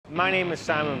My name is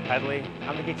Simon Pedley.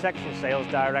 I'm the Detection Sales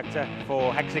Director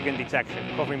for Hexagon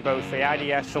Detection, covering both the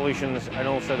IDS solutions and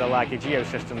also the Leica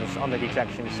Geosystems on the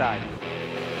detection side.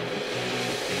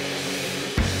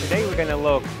 Today we're going to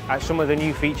look at some of the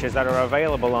new features that are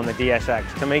available on the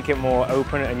DSX to make it more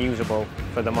open and usable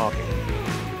for the market.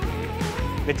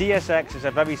 The DSX is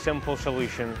a very simple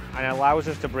solution and allows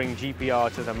us to bring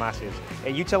GPR to the masses.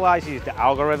 It utilises the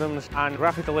algorithms and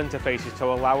graphical interfaces to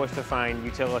allow us to find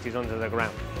utilities under the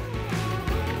ground.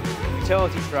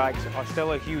 Utility strikes are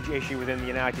still a huge issue within the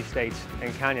United States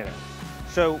and Canada.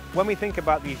 So when we think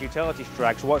about these utility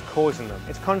strikes, what's causing them?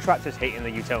 It's contractors hitting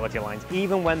the utility lines,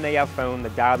 even when they have phoned the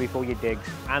dial before you digs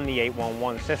and the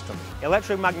 811 systems.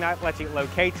 Electromagnetic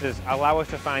locators allow us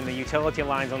to find the utility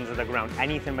lines under the ground,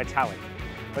 anything metallic.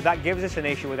 But that gives us an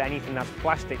issue with anything that's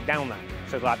plastic down there.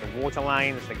 So like the water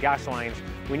lines, the gas lines,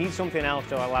 we need something else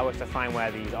to allow us to find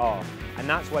where these are. And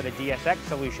that's where the DSX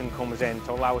solution comes in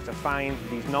to allow us to find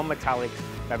these non-metallics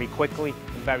very quickly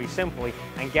and very simply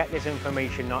and get this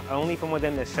information not only from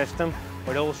within the system,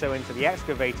 but also into the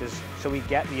excavators so we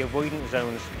get the avoidance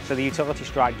zones so the utility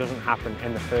strike doesn't happen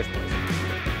in the first place.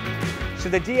 So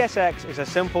the DSX is a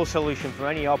simple solution for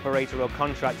any operator or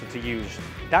contractor to use.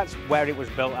 That's where it was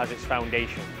built as its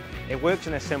foundation. It works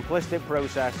in a simplistic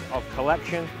process of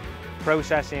collection,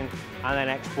 processing, and then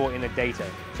exporting the data.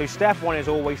 So step one is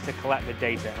always to collect the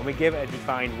data, and we give it a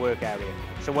defined work area.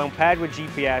 So when paired with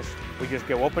GPS, we just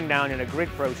go up and down in a grid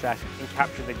process and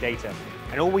capture the data.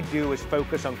 And all we do is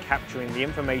focus on capturing the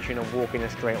information and walking in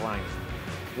straight lines.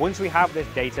 Once we have this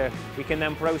data, we can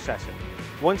then process it.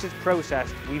 Once it's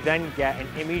processed, we then get an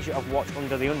image of what's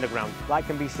under the underground, like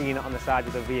can be seen on the side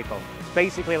of the vehicle. It's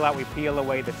basically like we peel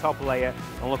away the top layer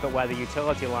and look at where the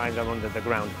utility lines are under the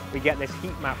ground. We get this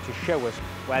heat map to show us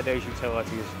where those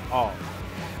utilities are.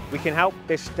 We can help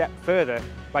this step further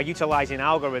by utilising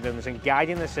algorithms and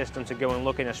guiding the system to go and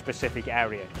look in a specific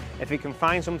area. If we can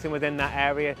find something within that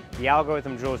area, the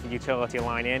algorithm draws the utility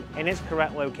line in its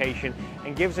correct location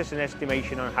and gives us an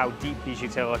estimation on how deep these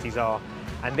utilities are.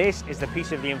 And this is the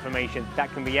piece of the information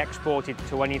that can be exported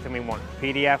to anything we want,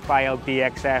 PDF file,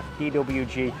 DXF,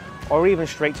 DWG, or even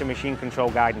straight to machine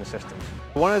control guidance systems.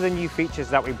 One of the new features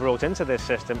that we brought into this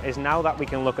system is now that we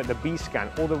can look at the B-scan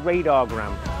or the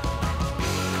radargram.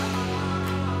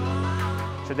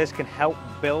 So this can help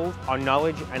build our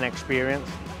knowledge and experience,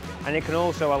 and it can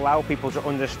also allow people to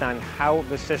understand how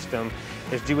the system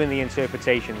is doing the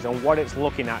interpretations and what it's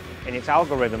looking at in its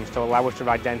algorithms to allow us to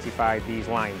identify these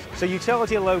lines. So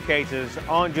utility locators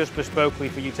aren't just bespokely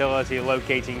for utility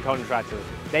locating contractors.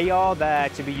 They are there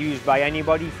to be used by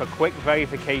anybody for quick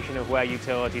verification of where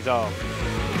utilities are.